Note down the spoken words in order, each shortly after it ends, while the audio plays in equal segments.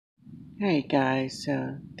Hey guys,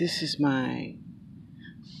 this is one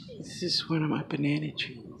of my banana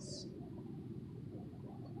trees.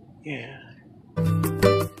 Yeah.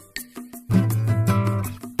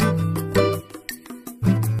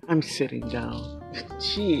 I'm sitting down.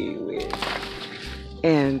 Gee whiz.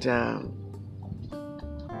 And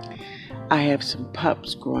I have some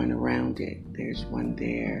pups growing around it. There's one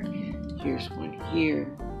there. Here's one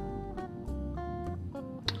here.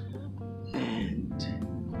 And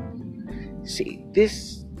see,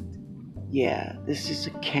 this is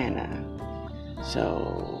a canna.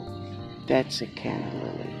 So that's a canna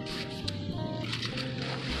lily.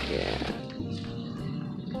 Yeah.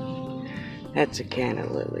 That's a canna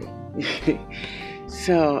lily.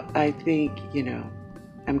 So I think,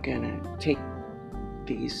 I'm gonna take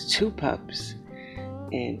these two pups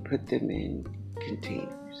and put them in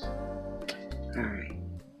containers. All right.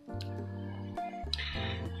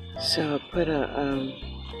 So I put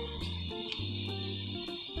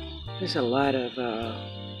there's a lot of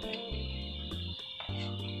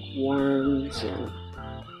worms and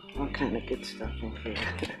all kind of good stuff in here.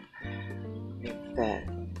 Like that.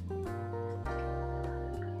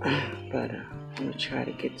 But I'm gonna try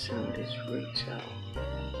to get some of this roots out.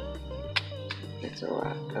 It's a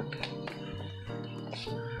rock, okay.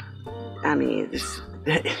 I mean, this,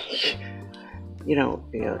 you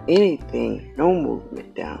don't feel anything, no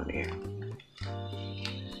movement down there.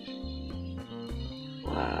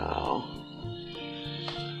 Wow.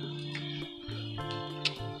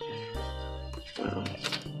 Well,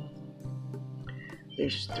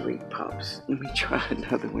 there's 3 pups. Let me try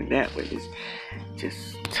another one. That one is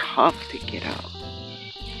just tough to get out.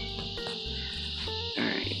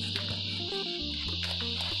 Alright.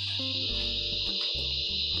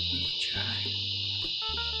 Let me try.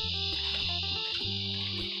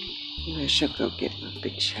 I should go get my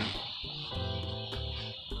big shovel.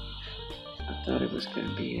 I thought it was going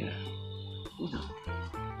to be a,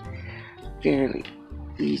 fairly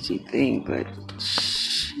easy thing, but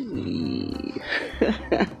this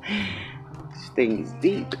thing is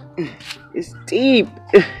deep. It's deep.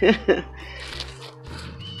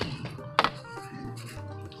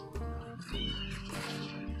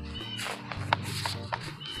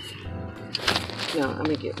 Now I'm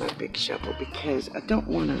gonna get my big shovel because I don't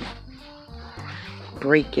want to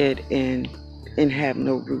break it and have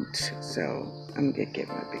no roots. So I'm gonna get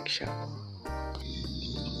my big shovel.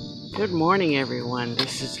 Good morning, everyone.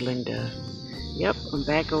 This is Linda. Yep, I'm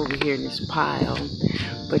back over here in this pile.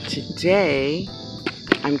 But today,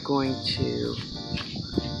 I'm going to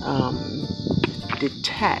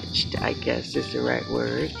detached, I guess is the right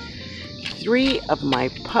word, 3 of my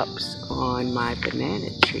pups on my banana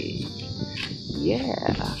tree.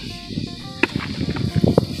 Yeah.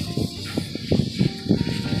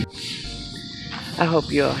 I hope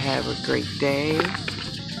you all have a great day.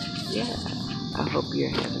 Yeah, I hope you're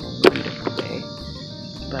having a wonderful day.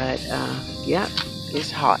 But, yeah,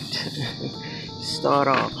 it's hot. Start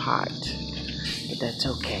off hot, but that's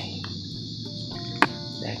okay.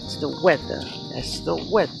 That's the weather. That's the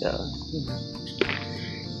weather.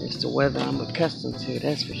 It's the weather I'm accustomed to,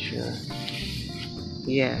 that's for sure.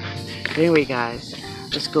 Yeah. Anyway, guys,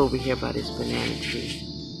 let's go over here by this banana tree.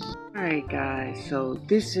 Alright, guys, so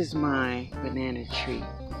this is my banana tree.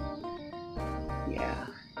 Yeah.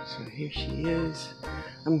 So here she is.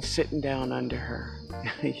 I'm sitting down under her.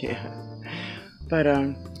 Yeah. But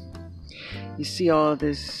you see all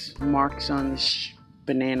this marks on this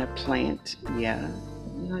banana plant? Yeah.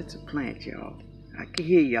 It's a plant, y'all. I can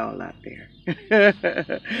hear y'all out there.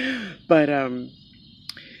 But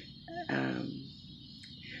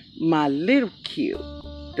my little Q,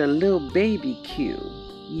 the little baby Q,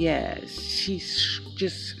 yes, she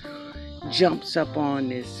just jumps up on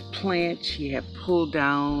this plant. She had pulled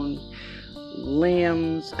down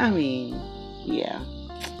limbs. I mean, yeah,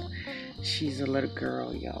 she's a little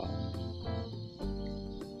girl, y'all.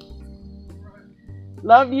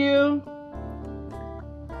 Love you.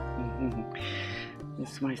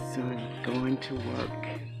 It's my son going to work.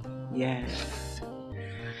 Yes.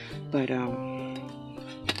 But I'm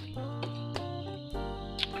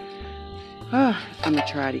gonna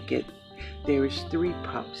try to get. There is 3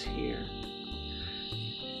 pups here.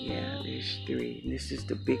 Yeah, there's 3. This is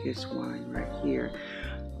the biggest one right here.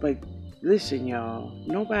 But listen, y'all,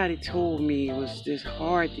 nobody told me it was this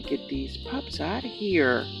hard to get these pups out of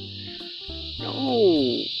here.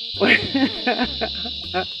 No.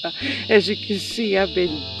 As you can see, I've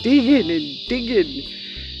been digging and digging.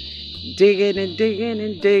 Digging and digging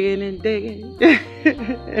and digging and digging.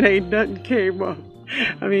 And ain't nothing came up.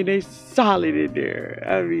 I mean, they solid in there.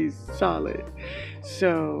 I mean, solid.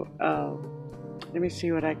 So, Let me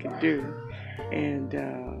see what I can do. And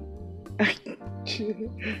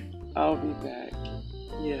I'll be back.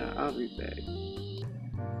 Yeah, I'll be back.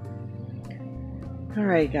 All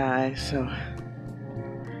right, guys. So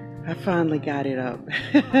I finally got it up.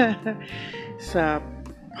 So I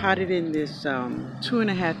potted in this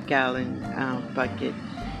 2.5 gallon bucket,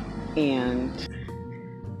 and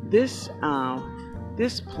this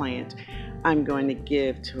plant I'm going to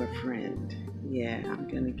give to a friend. Yeah, I'm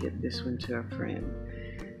going to give this one to a friend.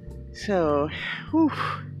 So, whew,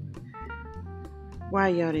 why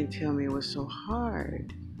y'all didn't tell me it was so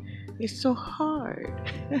hard? It's so hard.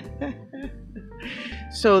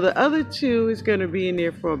 So the other two is going to be in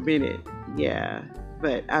there for a minute. Yeah,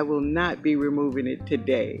 but I will not be removing it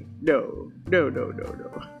today. No, no, no, no,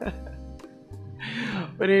 no.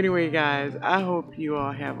 But anyway, guys, I hope you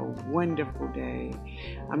all have a wonderful day.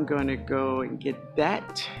 I'm going to go and get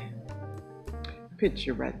that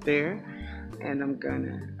picture right there, and I'm going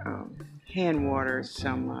to hand water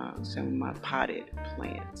some of my potted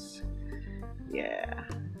plants. Yeah,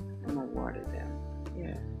 I'm going to water them.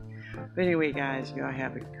 Yeah. But anyway, guys, y'all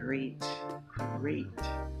have a great.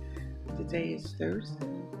 Today is Thursday.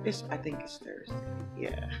 I think it's Thursday.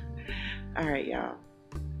 Yeah. All right, y'all.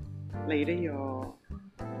 Later, y'all.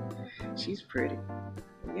 She's pretty.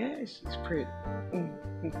 Yeah, she's pretty.